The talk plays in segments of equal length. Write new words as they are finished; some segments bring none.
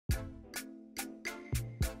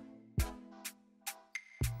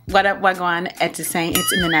What up, wagwan? It's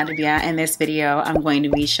Mena Adubea. In this video, I'm going to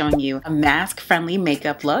be showing you a mask-friendly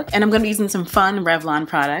makeup look, and I'm going to be using some fun Revlon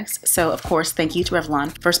products. So, of course, thank you to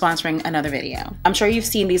Revlon for sponsoring another video. I'm sure you've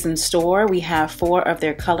seen these in store. We have 4 of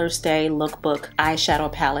their Color Stay Lookbook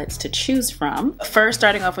eyeshadow palettes to choose from. First,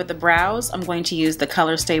 starting off with the brows, I'm going to use the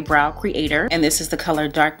Color Stay Brow Creator, and this is the color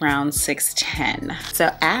Dark Brown 610.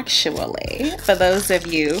 So, actually, for those of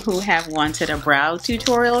you who have wanted a brow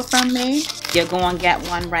tutorial from me, you're going to get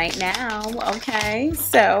one right now, okay?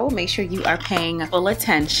 So make sure you are paying full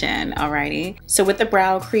attention, alrighty? So with the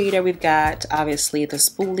brow creator, we've got obviously the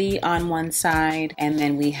spoolie on one side, and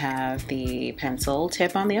then we have the pencil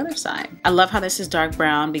tip on the other side. I love how this is dark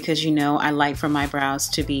brown because, you know, I like for my brows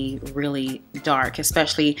to be really dark,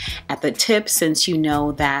 especially at the tip, since you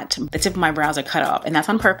know that the tip of my brows are cut off, and that's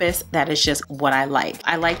on purpose. That is just what I like.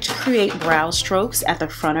 I like to create brow strokes at the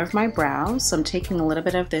front of my brows, so I'm taking a little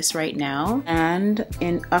bit of this right now, and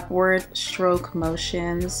in upward stroke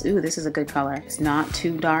motions. Ooh, this is a good color. It's not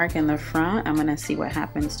too dark in the front. I'm gonna see what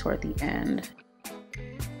happens toward the end.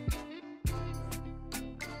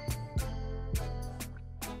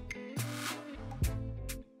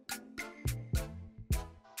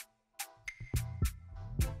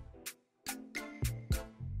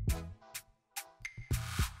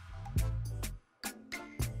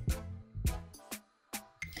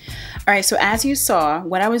 Alright, so as you saw,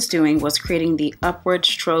 what I was doing was creating the upward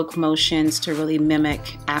stroke motions to really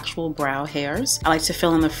mimic actual brow hairs. I like to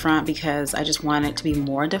fill in the front because I just want it to be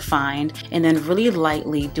more defined, and then really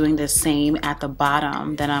lightly doing the same at the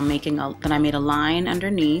bottom. Then I made a line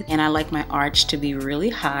underneath, and I like my arch to be really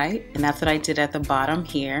high, and that's what I did at the bottom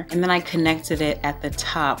here. And then I connected it at the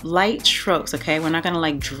top. Light strokes, okay? We're not gonna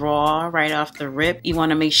like draw right off the rip. You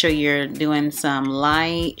wanna make sure you're doing some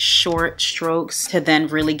light, short strokes to then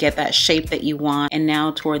really get that shape that you want. And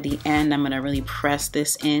now toward the end, I'm gonna really press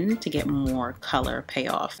this in to get more color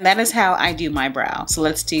payoff. That is how I do my brow. So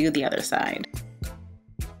let's do the other side.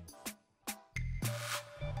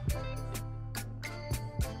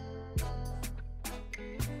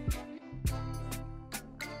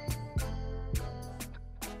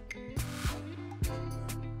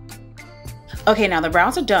 Okay, now the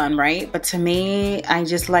brows are done, right? But to me, I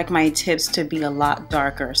just like my tips to be a lot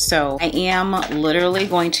darker. So I am literally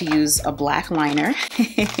going to use a black liner.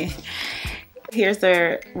 Here's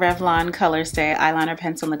the Revlon Color Stay eyeliner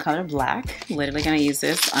pencil in the color black. Literally gonna use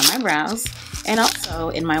this on my brows and also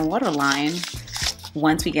in my waterline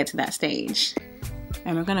once we get to that stage.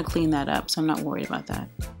 And we're gonna clean that up, so I'm not worried about that.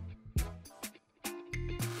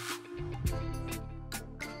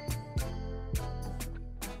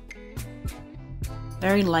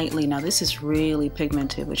 Very lightly. Now this is really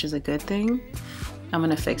pigmented, which is a good thing. I'm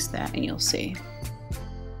gonna fix that and you'll see.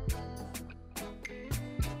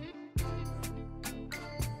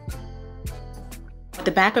 At the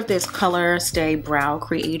back of this Color Stay Brow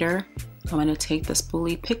Creator, I'm gonna take the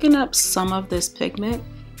spoolie, picking up some of this pigment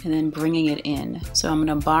and then bringing it in. So I'm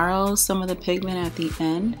gonna borrow some of the pigment at the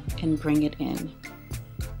end and bring it in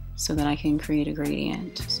so that I can create a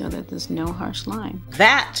gradient so that there's no harsh line.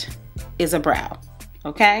 That is a brow.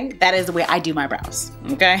 Okay, that is the way I do my brows.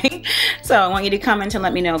 Okay, so I want you to comment and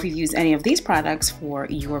let me know if you've used any of these products for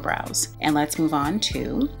your brows. And let's move on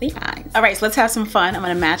to the eyes. All right, so let's have some fun. I'm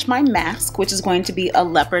gonna match my mask, which is going to be a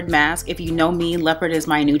leopard mask. If you know me, leopard is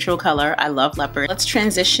my neutral color. I love leopard. Let's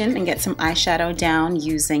transition and get some eyeshadow down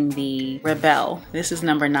using the Rebel. This is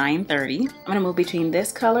number 930. I'm gonna move between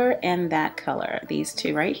this color and that color, these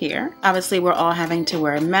two right here. Obviously, we're all having to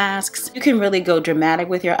wear masks. You can really go dramatic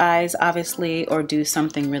with your eyes, obviously, or do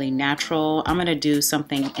something really natural. I'm gonna do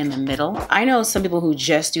something in the middle. I know some people who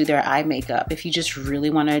just do their eye makeup. If you just really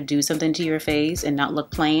want to do something to your face and not look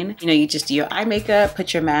plain, you know, you just do your eye makeup,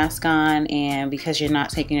 put your mask on, and because you're not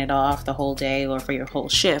taking it off the whole day or for your whole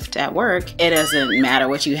shift at work, it doesn't matter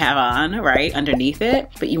what you have on, right, underneath it.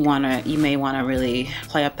 But you may want to really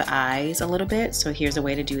play up the eyes a little bit. So here's a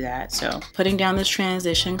way to do that. So putting down this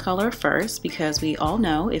transition color first, because we all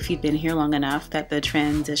know, if you've been here long enough, that the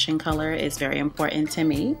transition color is very important to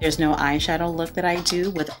me. There's no eyeshadow look that I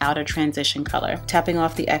do without a transition color. Tapping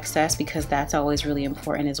off the excess because that's always really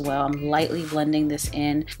important as well. I'm lightly blending this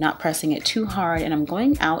in, not pressing it too hard, and I'm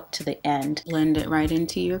going out to the end. Blend it right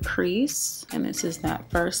into your crease, and this is that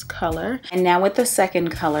first color. And now with the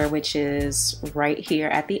second color, which is right here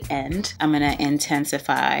at the end, I'm gonna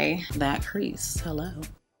intensify that crease. Hello.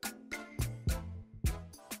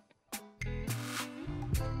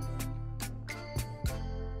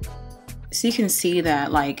 So you can see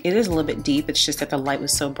that like it is a little bit deep. It's just that the light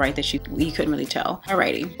was so bright that you couldn't really tell.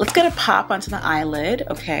 Alrighty, let's get a pop onto the eyelid.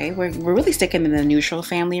 Okay, we're really sticking in the neutral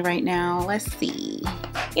family right now. Let's see.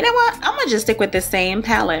 You know what? I'm gonna just stick with the same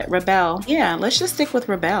palette, Rebel. Yeah, let's just stick with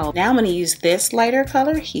Rebel. Now I'm gonna use this lighter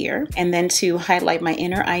color here. And then to highlight my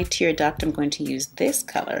inner eye tear duct, I'm going to use this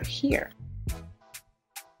color here.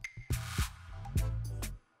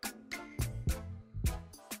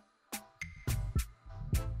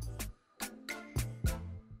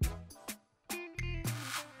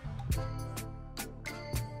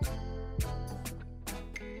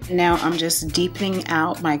 Now I'm just deepening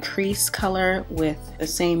out my crease color with the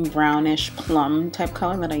same brownish plum type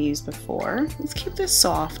color that I used before. Let's keep this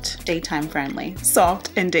soft, daytime friendly.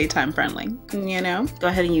 Soft and daytime friendly, you know? Go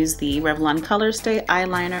ahead and use the Revlon Color Stay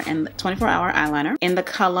eyeliner and the 24-hour eyeliner in the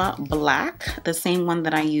color Black, the same one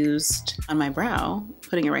that I used on my brow.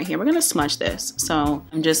 Putting it right here. We're gonna smudge this. So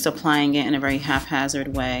I'm just applying it in a very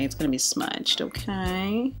haphazard way. It's gonna be smudged,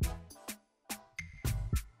 okay?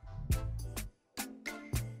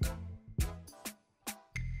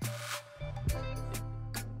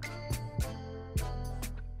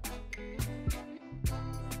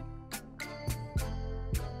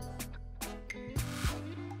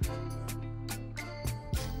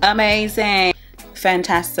 Amazing.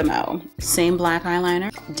 Fantastimo. Same black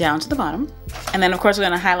eyeliner down to the bottom. And then of course we're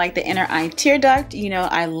gonna highlight the inner eye tear duct. You know,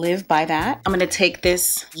 I live by that. I'm gonna take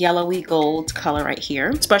this yellowy gold color right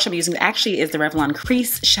here. This brush I'm using actually is the Revlon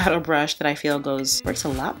Crease shadow brush that I feel works a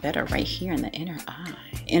lot better right here in the inner eye.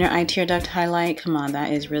 Inner eye tear duct highlight, come on,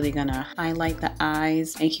 that is really gonna highlight the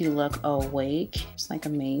eyes, make you look awake. It's like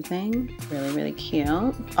amazing, really, really cute.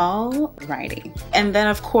 Alrighty. And then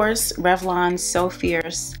of course, Revlon So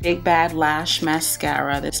Fierce Big Bad Lash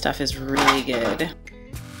Mascara. This stuff is really good.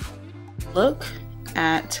 Look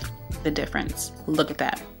at the difference. Look at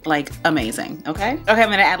that. Like amazing, okay? Okay, I'm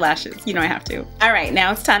gonna add lashes. You know I have to. All right,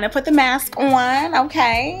 now it's time to put the mask on,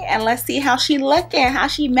 okay? And let's see how she looking, how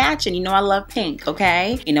she matching. You know I love pink,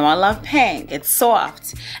 okay? You know I love pink. It's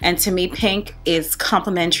soft. And to me, pink is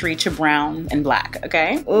complementary to brown and black,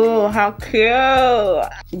 okay? Ooh, how cute.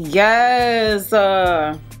 Yes.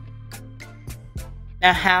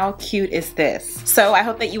 Now, how cute is this? So I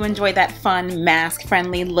hope that you enjoyed that fun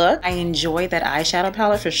mask-friendly look. I enjoyed that eyeshadow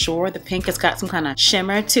palette for sure. The pink has got some kind of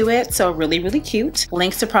shimmer to it, so really, really cute.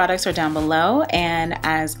 Links to products are down below. And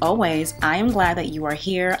as always, I am glad that you are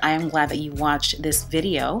here. I am glad that you watched this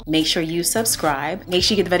video. Make sure you subscribe. Make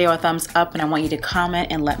sure you give the video a thumbs up, and I want you to comment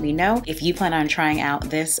and let me know if you plan on trying out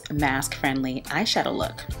this mask-friendly eyeshadow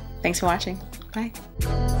look. Thanks for watching. Bye.